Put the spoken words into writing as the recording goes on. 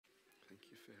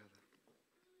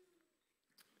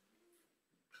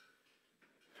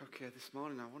Okay, this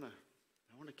morning I want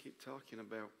to keep talking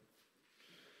about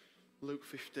Luke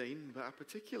 15, but I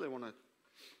particularly want to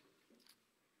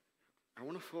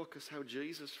focus how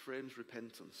Jesus frames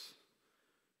repentance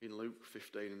in Luke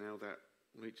 15 and how that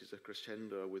reaches a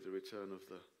crescendo with the return of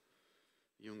the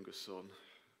younger son.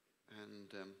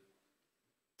 And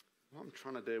what I'm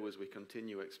trying to do as we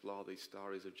continue to explore these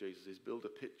stories of Jesus is build a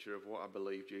picture of what I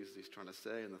believe Jesus is trying to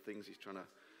say and the things he's trying to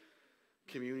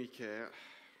communicate.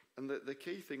 And the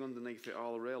key thing underneath it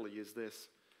all really is this,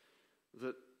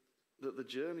 that the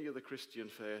journey of the Christian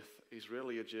faith is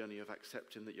really a journey of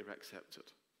accepting that you're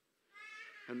accepted.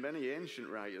 And many ancient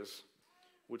writers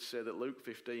would say that Luke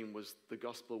 15 was the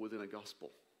gospel within a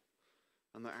gospel.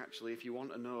 And that actually, if you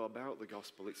want to know about the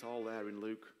gospel, it's all there in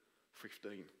Luke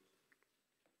 15.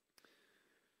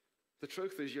 The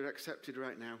truth is you're accepted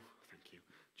right now, thank you,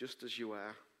 just as you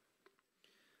are.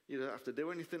 You don't have to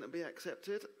do anything to be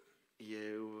accepted.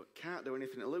 You can't do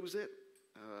anything to lose it.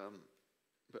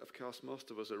 But of course,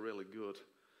 most of us are really good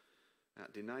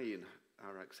at denying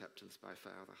our acceptance by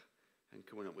Father and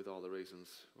coming up with all the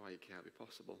reasons why it can't be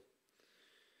possible.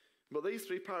 But these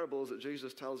three parables that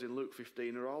Jesus tells in Luke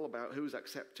 15 are all about who's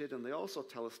accepted, and they also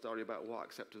tell a story about what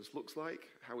acceptance looks like,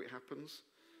 how it happens.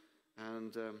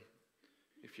 And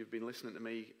if you've been listening to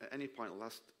me at any point in the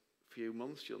last few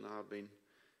months, you'll know I've been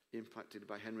impacted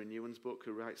by Henry Newman's book,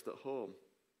 who writes that home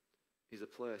is a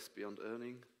place beyond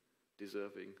earning,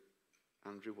 deserving,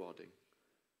 and rewarding,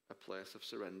 a place of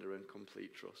surrender and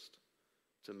complete trust.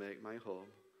 To make my home,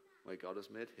 where God has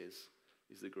made his,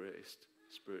 is the greatest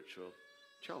spiritual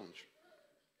challenge.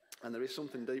 And there is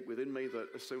something deep within me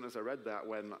that as soon as I read that,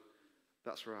 when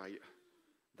that's right,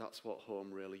 that's what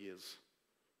home really is.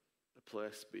 A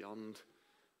place beyond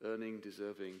earning,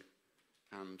 deserving,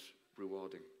 and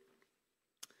rewarding.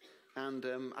 And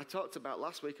I talked about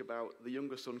last week about the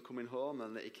younger son coming home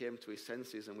and that he came to his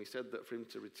senses, and we said that for him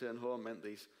to return home meant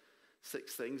these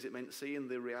 6 things. It meant seeing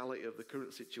the reality of the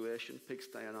current situation,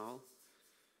 pigsty and all.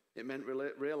 It meant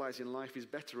realizing life is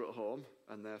better at home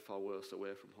and therefore worse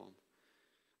away from home.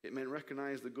 It meant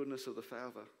recognize the goodness of the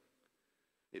Father.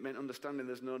 It meant understanding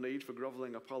there's no need for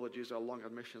groveling apologies or long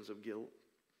admissions of guilt.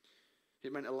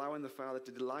 It meant allowing the Father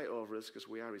to delight over us because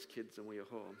we are his kids and we are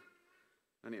home.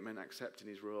 And it meant accepting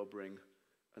his robe, ring,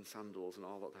 and sandals and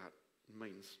all that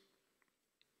means.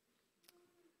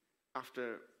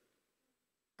 After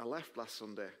I left last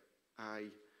Sunday,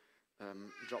 I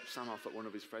dropped Sam off at one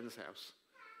of his friend's house.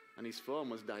 And his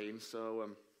phone was dying, so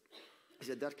he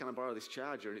said, "Dad, can I borrow this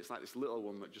charger?" And it's like this little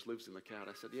one that just lives in the car.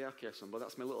 I said, "Yeah, okay, son, but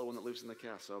that's my little one that lives in the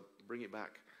car, so bring it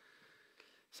back."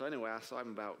 So anyway, I saw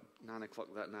him about 9 o'clock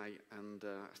that night, and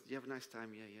I said, "You have a nice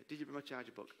time?" "Yeah, yeah." "Did you bring my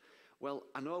charger book?" "Well,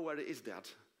 I know where it is, Dad.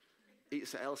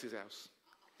 It's at Elsie's house."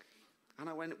 And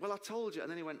I went, "Well, I told you." And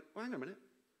then he went, "Well, hang a minute.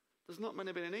 There's not been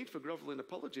any need for grovelling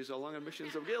apologies or long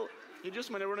admissions of guilt. You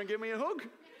just meant to run and give me a hug."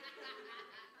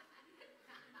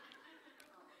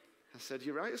 I said,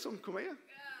 "You're right, son, come here.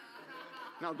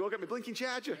 Now go get me blinking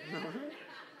charger."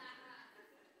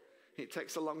 It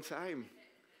takes a long time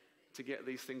to get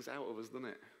these things out of us, doesn't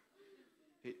it?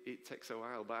 It takes a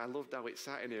while, but I loved how it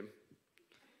sat in him,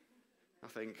 I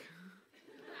think.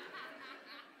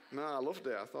 No, I loved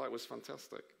it. I thought it was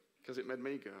fantastic because it made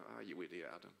me go, "Ah, you idiot,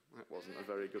 Adam. That wasn't a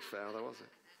very good father, was it?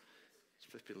 It's a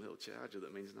flipping little charger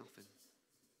that means nothing."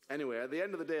 Anyway, at the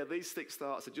end of the day, these 6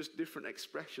 thoughts are just different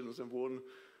expressions of one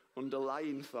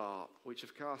underlying thought, which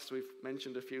of course we've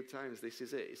mentioned a few times. This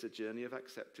is it. It's a journey of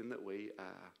accepting that we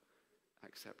are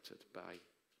accepted by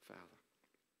Father.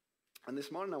 And this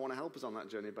morning I want to help us on that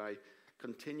journey by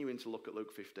continuing to look at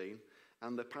Luke 15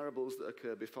 and the parables that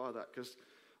occur before that, because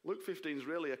Luke 15 is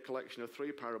really a collection of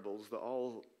 3 parables that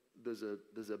all, there's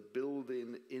a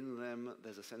building in them.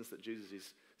 There's a sense that Jesus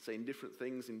is saying different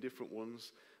things in different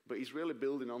ones, but he's really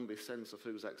building on this sense of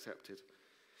who's accepted.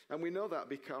 And we know that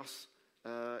because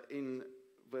in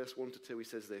verse 1 to 2 he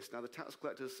says this, "Now the tax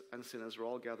collectors and sinners were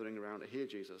all gathering around to hear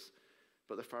Jesus,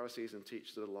 but the Pharisees and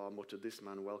teachers of the law muttered, 'This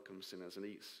man welcomes sinners and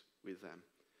eats with them.'"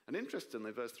 And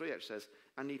interestingly, verse 3 actually says,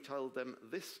 "And he told them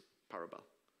this parable,"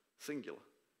 singular.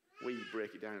 We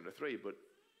break it down into 3, but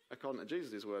according to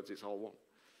Jesus' words, it's all one.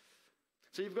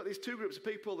 So you've got these 2 groups of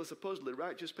people, the supposedly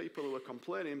righteous people who are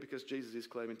complaining because Jesus is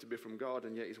claiming to be from God,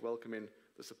 and yet he's welcoming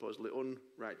the supposedly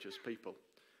unrighteous people.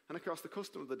 And of course, the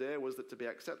custom of the day was that to be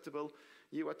acceptable,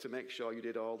 you had to make sure you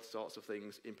did all sorts of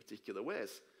things in particular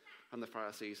ways. And the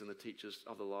Pharisees and the teachers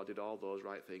of the law did all those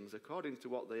right things according to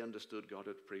what they understood God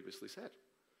had previously said.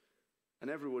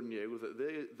 And everyone knew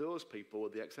that those people were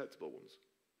the acceptable ones.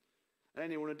 And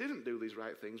anyone who didn't do these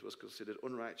right things was considered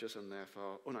unrighteous and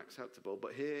therefore unacceptable.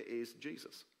 But here is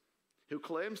Jesus, who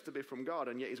claims to be from God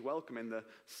and yet is welcoming the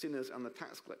sinners and the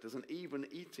tax collectors and even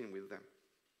eating with them.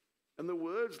 And the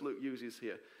words Luke uses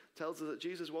here tells us that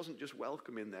Jesus wasn't just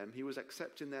welcoming them, he was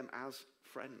accepting them as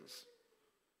friends.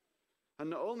 And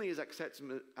not only is accepting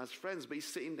them as friends, but he's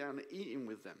sitting down and eating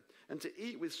with them. And to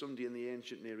eat with somebody in the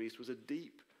ancient Near East was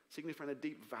signifying a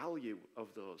deep value of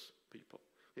those people.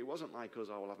 It wasn't like us,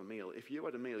 we'll have a meal. If you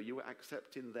had a meal, you were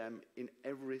accepting them in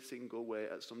every single way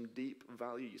at some deep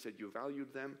value. You said you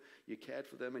valued them, you cared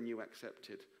for them, and you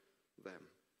accepted them.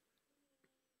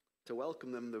 To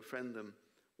welcome them, to befriend them,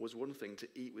 was one thing. To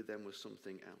eat with them was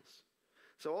something else.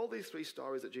 So all these three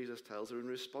stories that Jesus tells are in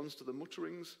response to the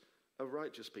mutterings of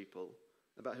righteous people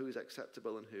about who is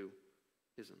acceptable and who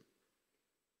isn't.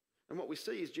 And what we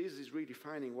see is Jesus is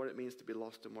redefining what it means to be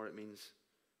lost and what it means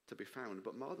to be found.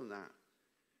 But more than that,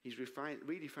 he's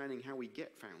redefining how we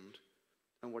get found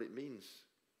and what it means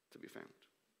to be found.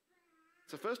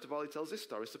 So first of all, he tells this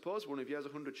story. Suppose one of you has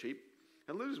 100 sheep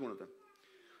and loses one of them.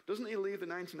 Doesn't he leave the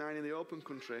 99 in the open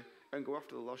country and go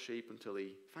after the lost sheep until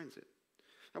he finds it?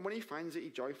 And when he finds it, he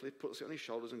joyfully puts it on his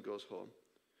shoulders and goes home.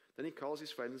 Then he calls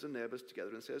his friends and neighbors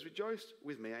together and says, "Rejoice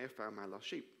with me, I have found my lost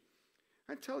sheep."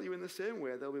 I tell you, in the same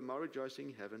way, there will be more rejoicing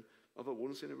in heaven over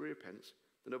one sinner who repents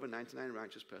than over 99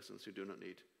 righteous persons who do not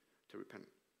need to repent.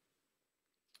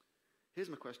 Here's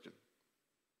my question.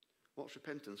 What's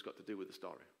repentance got to do with the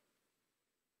story?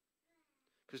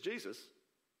 Because Jesus,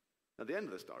 at the end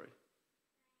of the story,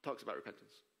 talks about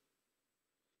repentance.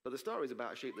 But the story is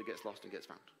about a sheep that gets lost and gets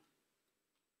found.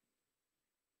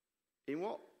 In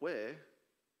what way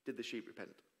did the sheep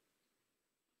repent?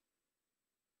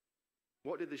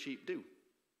 What did the sheep do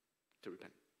to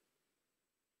repent?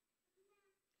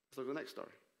 Let's look at the next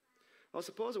story. Well,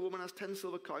 suppose a woman has 10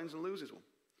 silver coins and loses one.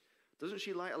 Doesn't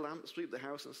she light a lamp, sweep the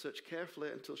house, and search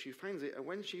carefully until she finds it? And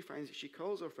when she finds it, she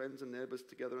calls her friends and neighbors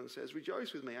together and says,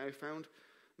 "Rejoice with me, I have found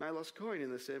my lost coin."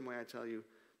 In the same way, I tell you,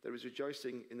 there is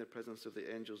rejoicing in the presence of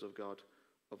the angels of God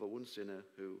over one sinner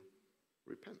who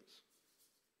repents.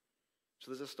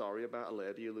 So there's a story about a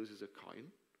lady who loses a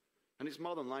coin. And it's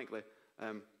more than likely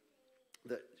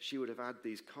that she would have had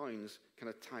these coins kind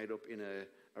of tied up in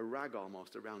a rag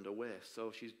almost around her waist.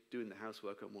 So she's doing the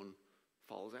housework and one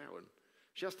falls out. And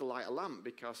she has to light a lamp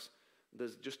because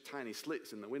there's just tiny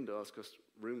slits in the windows because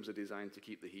rooms are designed to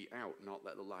keep the heat out, not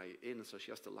let the light in. So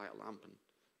she has to light a lamp and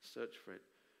search for it.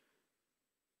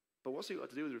 But what's it got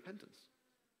to do with repentance?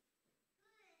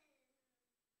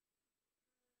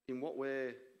 In what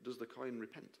way does the coin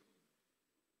repent?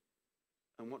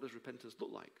 And what does repentance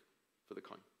look like for the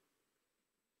coin?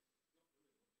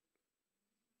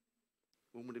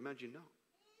 One would imagine not.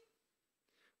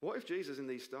 What if Jesus in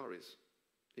these stories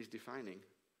is defining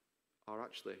or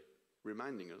actually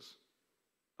reminding us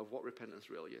of what repentance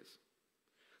really is?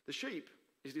 The sheep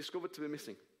is discovered to be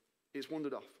missing. It's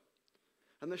wandered off.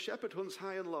 And the shepherd hunts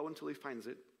high and low until he finds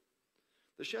it.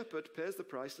 The shepherd pays the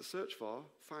price to search for,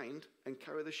 find, and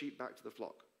carry the sheep back to the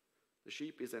flock. The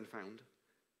sheep is then found,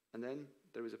 and then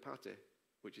there is a party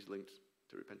which is linked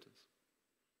to repentance.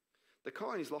 The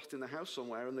coin is lost in the house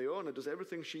somewhere, and the owner does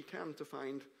everything she can to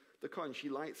find the coin. She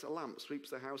lights a lamp, sweeps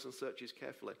the house, and searches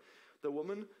carefully. The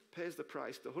woman pays the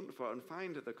price to hunt for and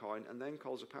find the coin, and then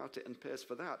calls a party and pays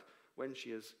for that when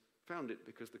she has found it,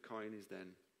 because the coin is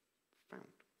then found.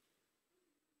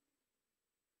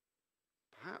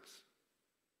 Perhaps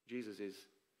Jesus is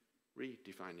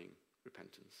redefining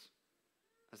repentance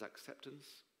as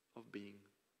acceptance of being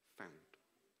found.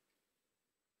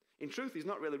 In truth, he's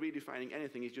not really redefining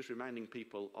anything. He's just reminding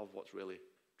people of what's really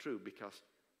true, because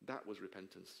that was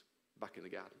repentance back in the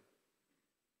garden.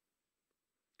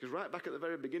 Because right back at the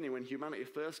very beginning, when humanity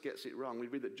first gets it wrong, we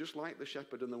read that just like the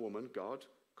shepherd and the woman, God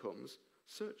comes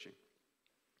searching.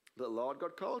 The Lord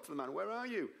God called to the man, "Where are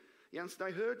you?" He answered,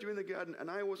 "I heard you in the garden,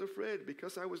 and I was afraid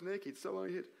because I was naked, so I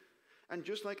hid." And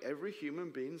just like every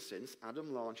human being since,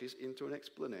 Adam launches into an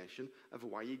explanation of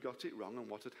why he got it wrong and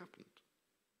what had happened.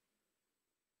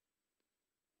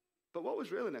 But what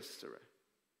was really necessary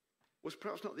was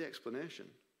perhaps not the explanation,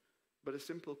 but a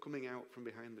simple coming out from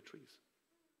behind the trees.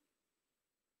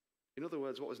 In other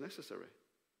words, what was necessary,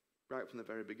 right from the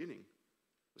very beginning,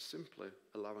 was simply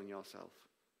allowing yourself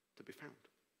to be found.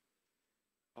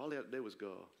 All he had to do was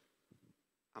go,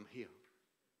 "I'm here."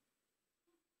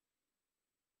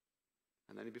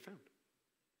 And then he'd be found.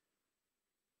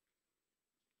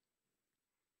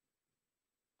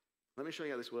 Let me show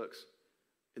you how this works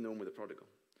in the one with the prodigal.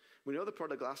 We know the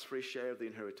prodigal asks for his share of the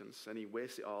inheritance, and he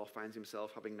wastes it all, finds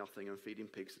himself having nothing and feeding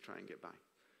pigs to try and get by.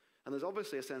 And there's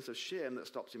obviously a sense of shame that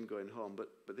stops him going home,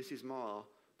 but this is more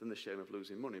than the shame of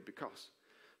losing money, because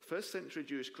first century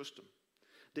Jewish custom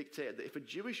dictated that if a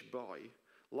Jewish boy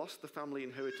lost the family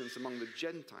inheritance among the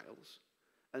Gentiles,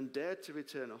 and dared to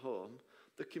return home,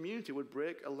 the community would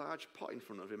break a large pot in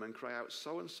front of him and cry out,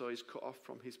 "So-and-so is cut off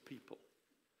from his people."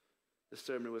 The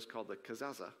ceremony was called the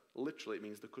kazaza. Literally, it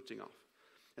means the cutting off.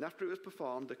 And after it was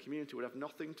performed, the community would have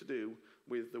nothing to do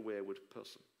with the wayward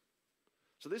person.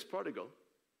 So this prodigal,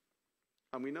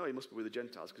 and we know he must be with the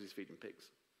Gentiles because he's feeding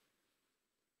pigs,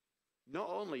 not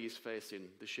only is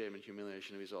facing the shame and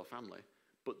humiliation of his whole family,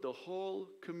 but the whole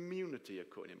community are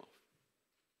cutting him off.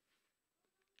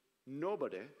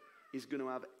 Nobody is going to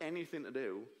have anything to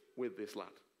do with this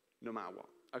lad, no matter what,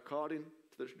 according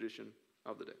to the tradition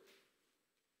of the day.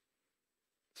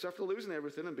 So after losing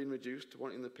everything and being reduced to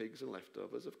wanting the pigs and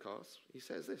leftovers, of course, he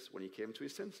says this, when he came to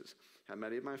his senses: "How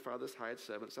many of my father's hired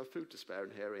servants have food to spare,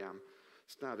 and here I am,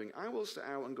 starving. I will set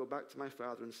out and go back to my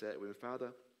father and say to him,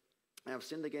 'Father, I have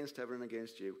sinned against heaven and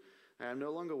against you. I am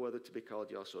no longer worthy to be called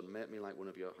your son. Make me like one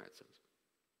of your hired sons.'"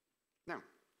 Now,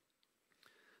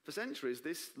 for centuries,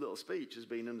 this little speech has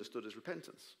been understood as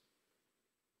repentance.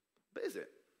 But is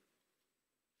it?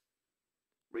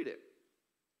 Read it.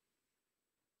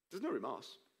 There's no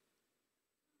remorse.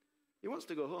 He wants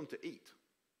to go home to eat.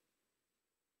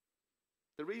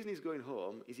 The reason he's going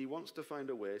home is he wants to find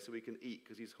a way so he can eat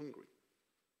because he's hungry.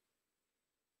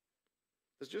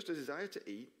 There's just a desire to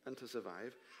eat and to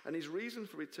survive, and his reason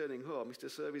for returning home is to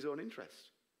serve his own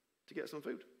interests, to get some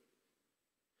food.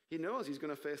 He knows he's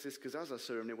going to face this kazaza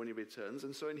ceremony when he returns,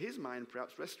 and so in his mind,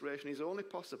 perhaps restoration is only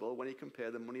possible when he can pay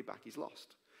the money back he's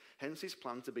lost. Hence his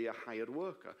plan to be a hired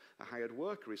worker. A hired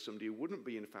worker is somebody who wouldn't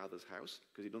be in father's house,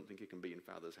 because he don't think he can be in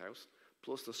father's house.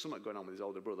 Plus there's something going on with his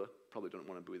older brother, probably don't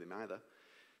want to be with him either.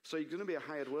 So he's going to be a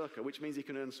hired worker, which means he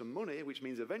can earn some money, which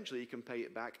means eventually he can pay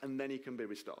it back, and then he can be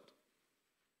restored.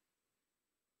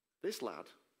 This lad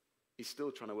is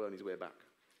still trying to earn his way back.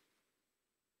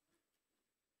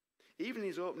 Even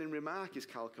his opening remark is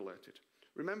calculated.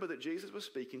 Remember that Jesus was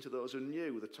speaking to those who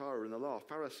knew the Torah and the law,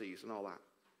 Pharisees and all that.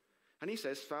 And he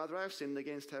says, "Father, I have sinned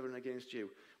against heaven and against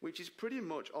you," which is pretty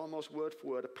much almost word for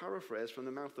word a paraphrase from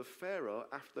the mouth of Pharaoh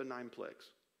after the 9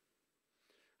 plagues.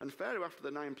 And Pharaoh, after the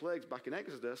 9 plagues back in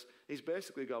Exodus, is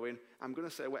basically going, "I'm going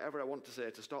to say whatever I want to say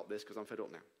to stop this because I'm fed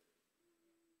up now."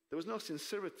 There was no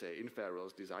sincerity in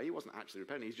Pharaoh's desire. He wasn't actually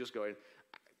repenting. He's just going,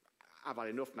 "I've had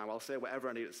enough now. I'll say whatever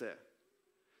I need to say."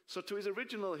 So to his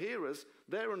original hearers,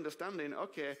 they're understanding,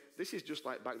 okay, this is just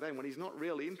like back then when he's not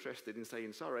really interested in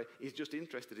saying sorry. He's just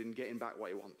interested in getting back what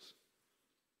he wants.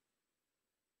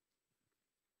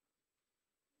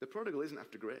 The prodigal isn't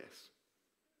after grace.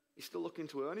 He's still looking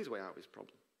to earn his way out of his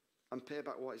problem and pay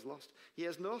back what he's lost. He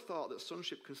has no thought that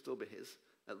sonship can still be his,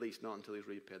 at least not until he's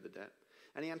repaid the debt.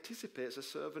 And he anticipates a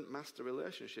servant-master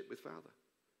relationship with Father.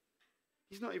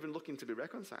 He's not even looking to be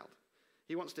reconciled.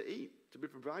 He wants to eat, to be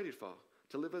provided for,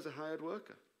 to live as a hired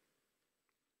worker.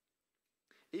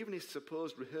 Even his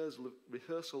supposed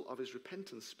rehearsal of his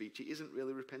repentance speech, he isn't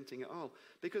really repenting at all.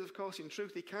 Because, of course, in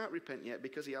truth, he can't repent yet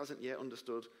because he hasn't yet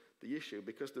understood the issue.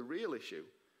 Because the real issue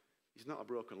is not a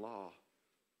broken law,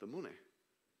 the money.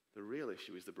 The real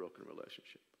issue is the broken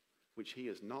relationship, which he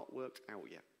has not worked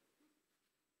out yet.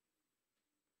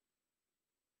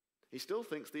 He still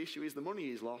thinks the issue is the money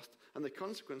he's lost and the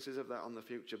consequences of that on the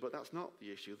future, but that's not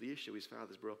the issue. The issue is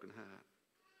Father's broken heart.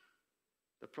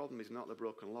 The problem is not the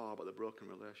broken law, but the broken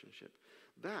relationship.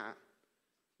 That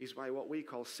is why what we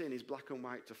call sin is black and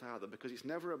white to Father, because it's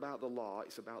never about the law,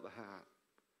 it's about the heart.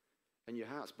 And your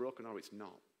heart's broken or it's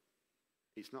not.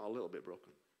 It's not a little bit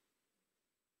broken.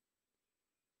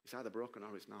 It's either broken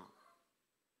or it's not.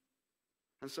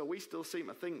 And so we still seem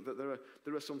to think that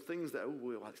there are some things that,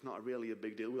 well, it's not really a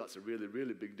big deal. Ooh, that's a really,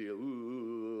 really big deal.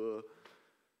 Ooh.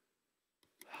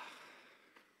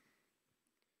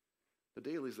 The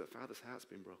deal is that Father's heart's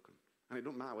been broken. And it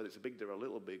doesn't matter whether it's a big deal or a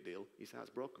little big deal, his heart's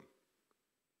broken.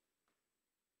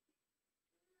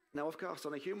 Now, of course,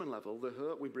 on a human level, the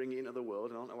hurt we bring into the world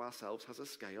and onto ourselves has a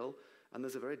scale, and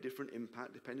there's a very different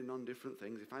impact depending on different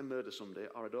things. If I murder somebody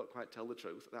or I don't quite tell the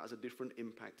truth, that has a different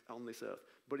impact on this earth.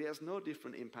 But it has no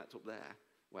different impact up there.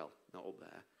 Well, not up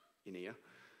there, in here.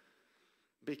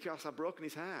 Because I've broken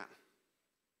his heart.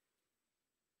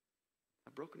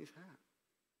 I've broken his heart.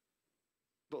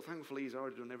 But thankfully, he's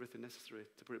already done everything necessary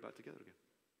to put it back together again.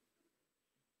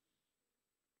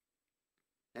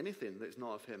 Anything that's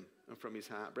not of him and from his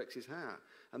heart breaks his heart.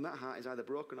 And that heart is either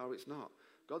broken or it's not.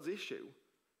 God's issue,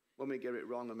 when we get it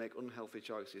wrong and make unhealthy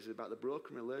choices, is about the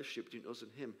broken relationship between us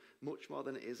and him, much more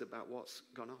than it is about what's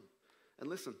gone on. And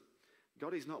listen,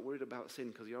 God is not worried about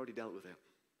sin because he already dealt with it.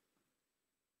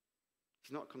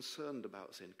 He's not concerned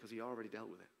about sin because he already dealt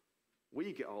with it.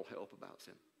 We get all hit up about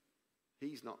sin.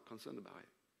 He's not concerned about it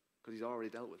because he's already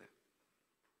dealt with it.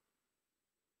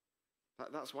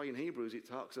 That's why in Hebrews it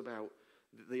talks about,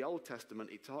 the Old Testament,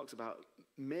 it talks about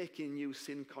making you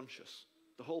sin conscious.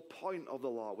 The whole point of the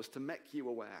law was to make you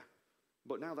aware.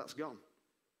 But now that's gone.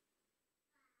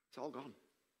 It's all gone.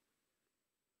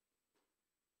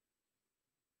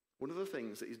 One of the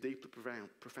things that is deeply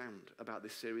profound about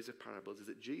this series of parables is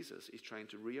that Jesus is trying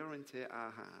to reorientate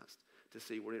our hearts to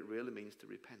see what it really means to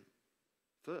repent.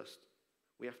 First,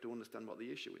 we have to understand what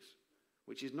the issue is,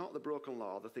 which is not the broken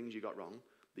law, the things you got wrong.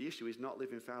 The issue is not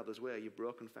living Father's way. You've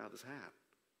broken Father's heart.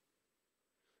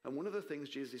 And one of the things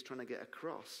Jesus is trying to get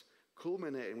across,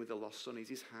 culminating with the lost son, is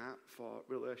his heart for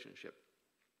relationship.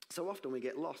 So often we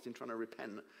get lost in trying to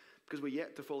repent because we're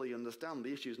yet to fully understand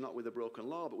the issue is not with the broken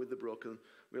law, but with the broken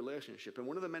relationship. And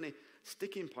one of the many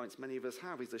sticking points many of us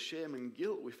have is the shame and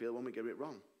guilt we feel when we get it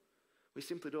wrong. We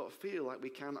simply don't feel like we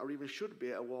can or even should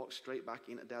be able to walk straight back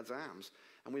into Dad's arms.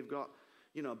 And we've got,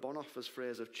 Bonhoeffer's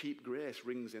phrase of cheap grace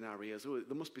rings in our ears. Oh,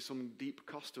 there must be some deep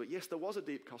cost to it. Yes, there was a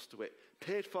deep cost to it,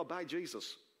 paid for by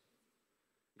Jesus.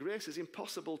 Grace is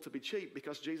impossible to be cheap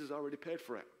because Jesus already paid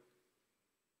for it.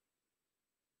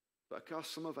 But of course,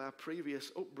 some of our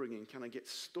previous upbringing kind of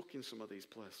gets stuck in some of these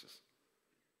places.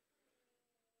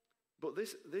 But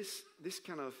this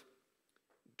kind of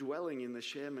dwelling in the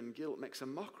shame and guilt makes a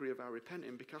mockery of our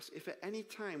repenting, because if at any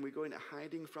time we go into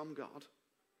hiding from God,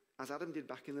 as Adam did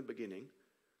back in the beginning,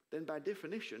 then by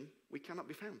definition, we cannot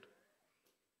be found.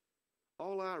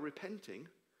 All our repenting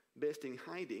based in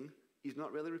hiding is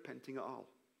not really repenting at all.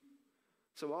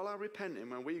 So all our repenting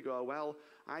when we go, well,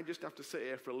 I just have to sit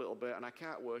here for a little bit and I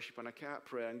can't worship and I can't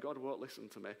pray and God won't listen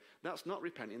to me, that's not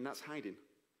repenting, that's hiding.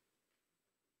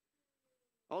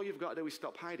 All you've got to do is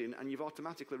stop hiding and you've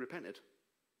automatically repented.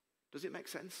 Does it make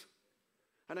sense?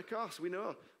 And of course, we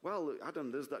know, well,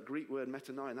 Adam, there's that Greek word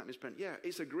metanoia, and that means repent. Yeah,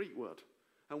 it's a Greek word.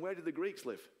 And where did the Greeks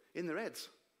live? In their heads,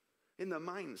 in their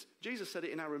minds. Jesus said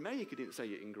it in Aramaic, he didn't say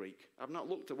it in Greek. I've not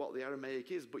looked at what the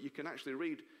Aramaic is, but you can actually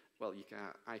read, well, you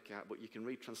can't, I can't, but you can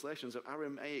read translations of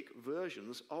Aramaic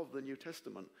versions of the New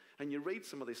Testament. And you read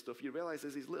some of this stuff, you realize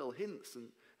there's these little hints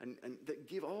and that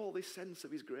give all this sense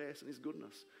of his grace and his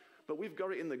goodness. But we've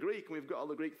got it in the Greek, and we've got all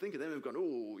the Greek thinking. Then we've gone,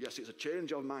 oh, yes, it's a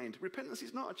change of mind. Repentance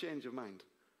is not a change of mind.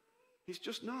 It's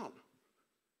just not.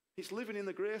 It's living in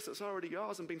the grace that's already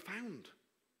yours and being found.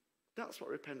 That's what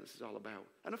repentance is all about.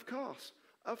 And of course,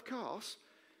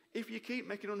 if you keep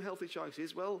making unhealthy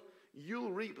choices, well,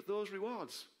 you'll reap those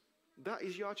rewards. That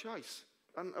is your choice.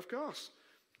 And of course,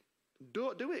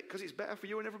 don't do it because it's better for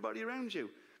you and everybody around you.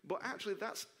 But actually,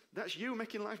 that's you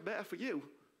making life better for you.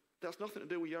 That's nothing to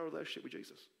do with your relationship with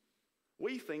Jesus.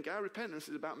 We think our repentance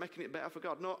is about making it better for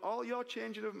God. No, all your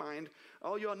changing of mind,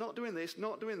 all your not doing this,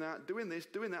 not doing that, doing this,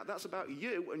 doing that, that's about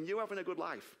you and you having a good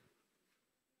life.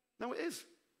 No, it is.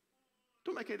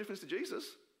 Don't make any difference to Jesus.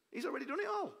 He's already done it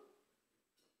all.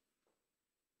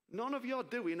 None of your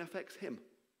doing affects him.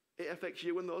 It affects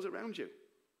you and those around you.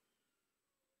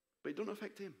 But it doesn't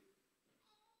affect him.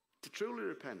 To truly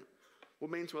repent will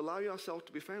mean to allow yourself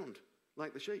to be found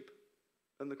like the sheep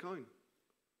and the coin.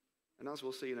 And as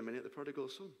we'll see in a minute, the prodigal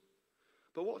son.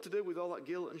 But what to do with all that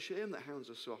guilt and shame that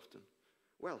hounds us so often?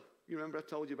 Well, you remember I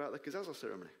told you about the Kazazza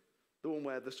ceremony, the one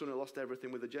where the son who lost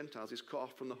everything with the Gentiles is cut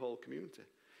off from the whole community.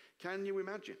 Can you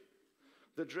imagine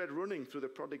the dread running through the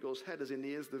prodigal's head as he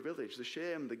nears the village, the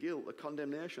shame, the guilt, the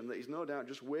condemnation that he's no doubt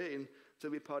just waiting to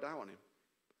be poured out on him?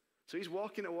 So he's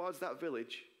walking towards that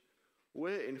village,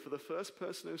 waiting for the first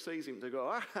person who sees him to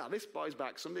go, this boy's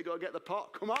back, somebody go get the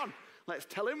pot, come on, let's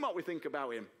tell him what we think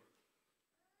about him.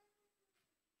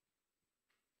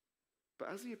 But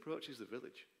as he approaches the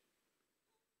village,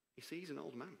 he sees an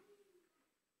old man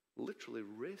literally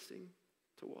racing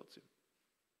towards him.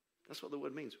 That's what the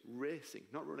word means, racing,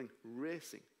 not running,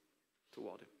 racing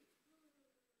toward him.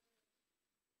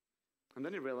 And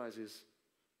then he realizes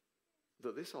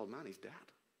that this old man is Dad,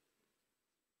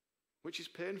 which is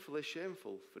painfully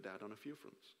shameful for Dad on a few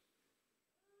fronts.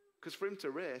 Because for him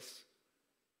to race,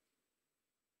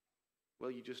 well,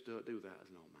 you just don't do that as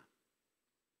an old man.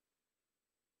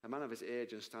 A man of his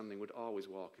age and standing would always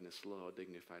walk in a slow,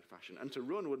 dignified fashion. And to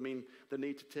run would mean the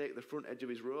need to take the front edge of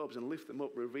his robes and lift them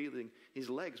up, revealing his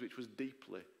legs, which was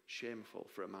deeply shameful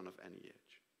for a man of any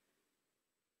age.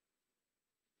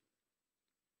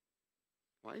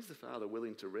 Why is the father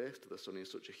willing to race to the son in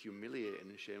such a humiliating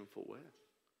and shameful way?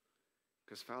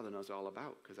 Because father knows all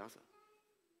about Kazazza.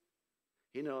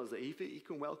 He knows that if he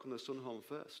can welcome the son home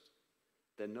first,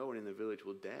 then no one in the village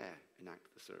will dare enact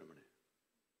the ceremony.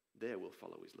 They will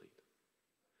follow his lead.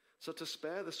 So to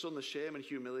spare the son the shame and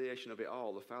humiliation of it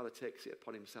all, the father takes it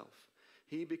upon himself.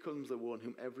 He becomes the one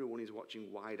whom everyone is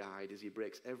watching wide-eyed as he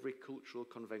breaks every cultural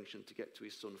convention to get to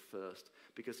his son first,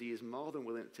 because he is more than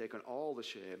willing to take on all the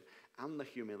shame and the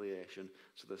humiliation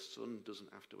so the son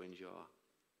doesn't have to endure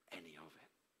any of it.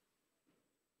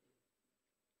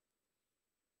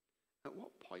 At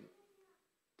what point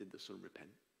did the son repent?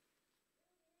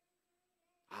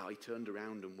 He turned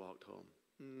around and walked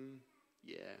home.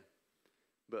 Yeah.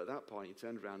 But at that point, he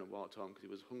turned around and walked home because he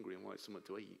was hungry and wanted something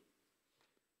to eat.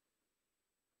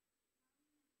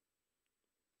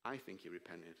 I think he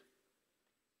repented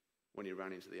when he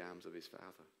ran into the arms of his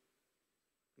father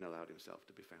and allowed himself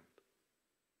to be found.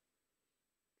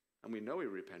 And we know he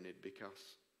repented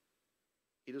because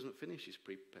he doesn't finish his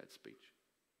prepared speech.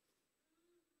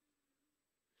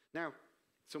 Now,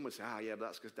 some would say, yeah, but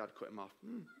that's because Dad cut him off.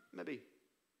 Maybe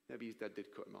his dad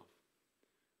did cut him off.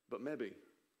 But maybe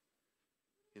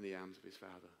in the arms of his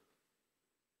father,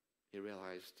 he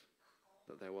realized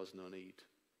that there was no need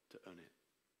to earn it.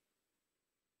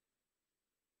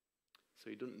 So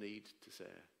he doesn't need to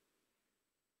say,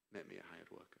 make me a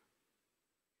hired worker.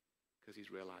 Because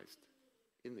he's realized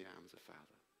in the arms of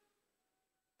Father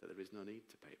that there is no need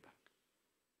to pay it back.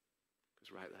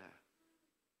 Because right there,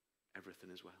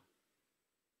 everything is well.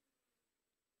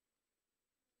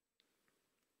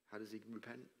 How does he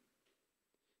repent?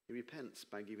 He repents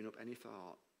by giving up any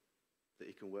thought that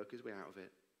he can work his way out of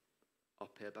it or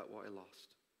pay back what he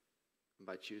lost, and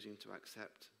by choosing to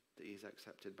accept that he is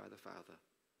accepted by the Father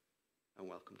and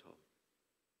welcomed home.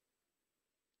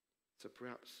 So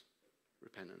perhaps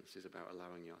repentance is about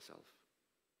allowing yourself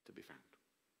to be found.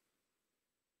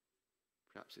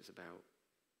 Perhaps it's about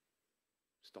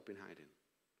stopping hiding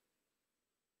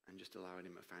and just allowing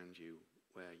him to find you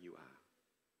where you are.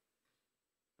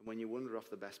 And when you wander off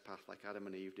the best path like Adam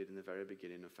and Eve did in the very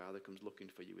beginning, and Father comes looking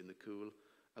for you in the cool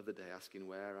of the day, asking,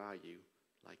 where are you,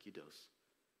 like he does,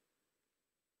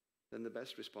 then the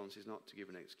best response is not to give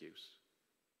an excuse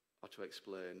or to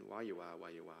explain why you are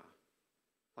where you are,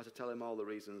 or to tell him all the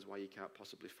reasons why he can't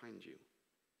possibly find you.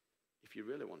 If you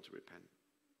really want to repent,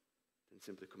 then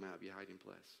simply come out of your hiding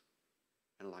place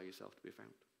and allow yourself to be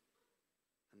found.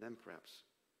 And then perhaps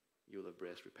you'll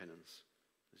embrace repentance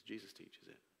as Jesus teaches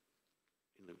it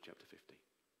in Luke chapter 15.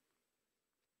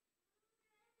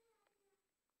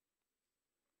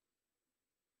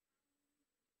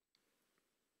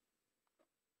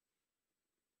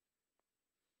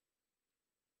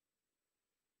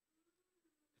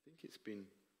 I think it's been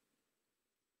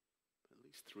at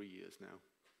least 3 years now,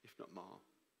 if not more,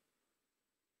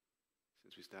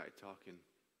 since we started talking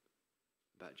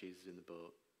about Jesus in the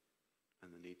boat and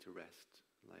the need to rest,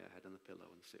 lay our head on the pillow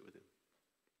and sit with him.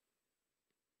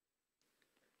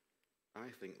 I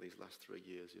think these last 3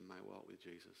 years in my walk with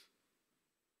Jesus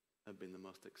have been the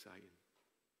most exciting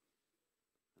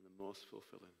and the most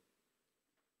fulfilling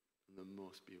and the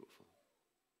most beautiful.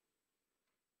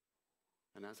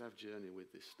 And as I've journeyed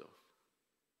with this stuff,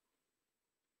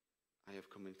 I have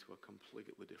come into a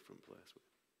completely different place with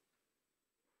it.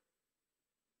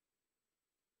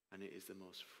 And it is the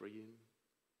most freeing,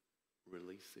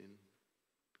 releasing,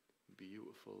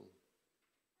 beautiful,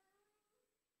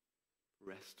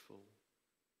 restful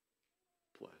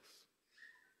place.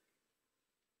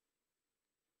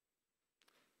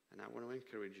 And I want to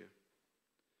encourage you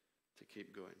to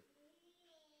keep going.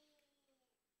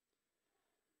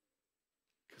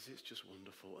 Because it's just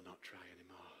wonderful to not try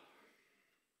anymore.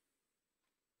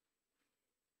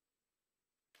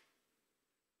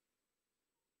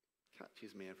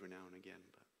 Catches me every now and again,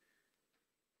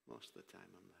 but most of the time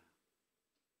I'm there.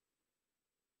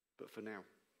 But for now,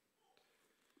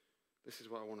 this is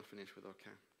what I want to finish with,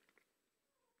 okay?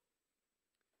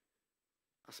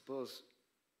 I suppose,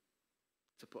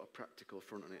 to put a practical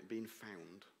front on it, being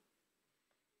found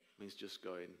means just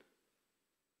going,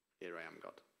 here I am,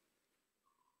 God.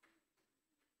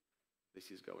 This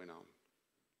is going on.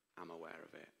 I'm aware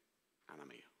of it, and I'm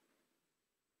here.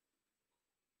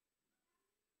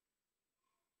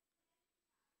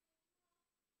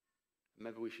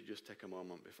 Maybe we should just take a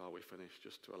moment before we finish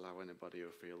just to allow anybody who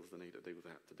feels the need to do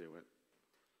that to do it.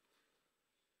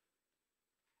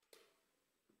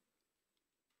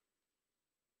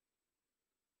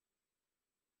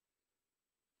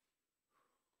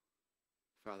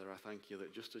 Father, I thank you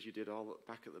that just as you did all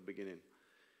back at the beginning,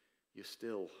 you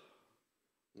still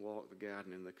walk the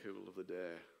garden in the cool of the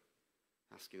day,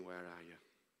 asking, where are you?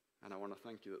 And I want to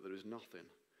thank you that there is nothing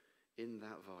in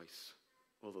that voice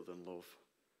other than love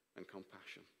and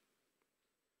compassion.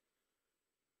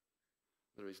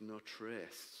 There is no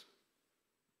trace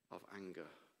of anger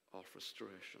or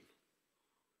frustration.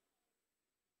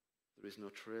 There is no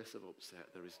trace of upset.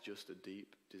 There is just a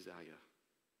deep desire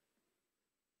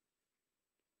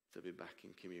to be back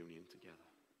in communion together.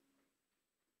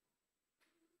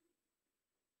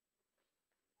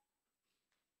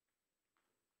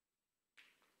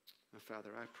 And Father,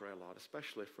 I pray, Lord,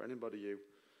 especially for anybody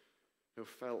who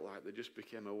felt like they just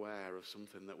became aware of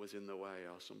something that was in the way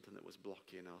or something that was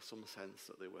blocking or some sense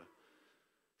that they were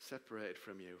separated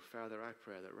from you. Father, I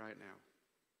pray that right now,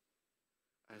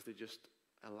 as they just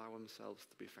allow themselves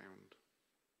to be found,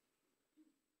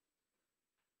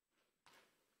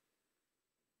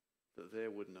 that they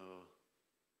would know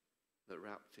that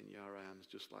wrapped in your arms,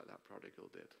 just like that prodigal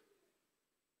did,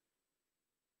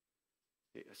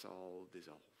 it's all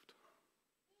dissolved.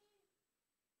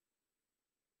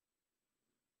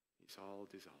 It's all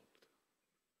dissolved.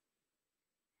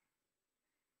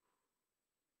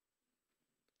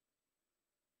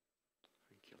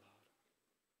 Thank you, Lord.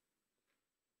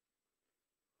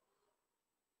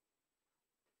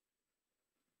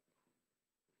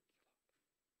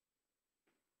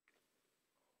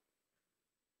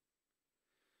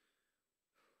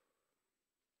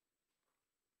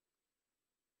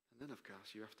 And then, of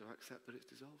course, you have to accept that it's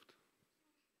dissolved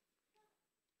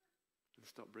and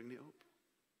stop bringing it up.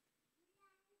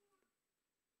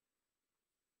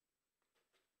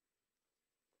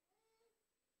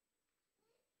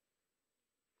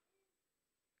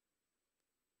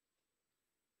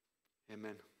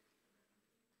 Amen.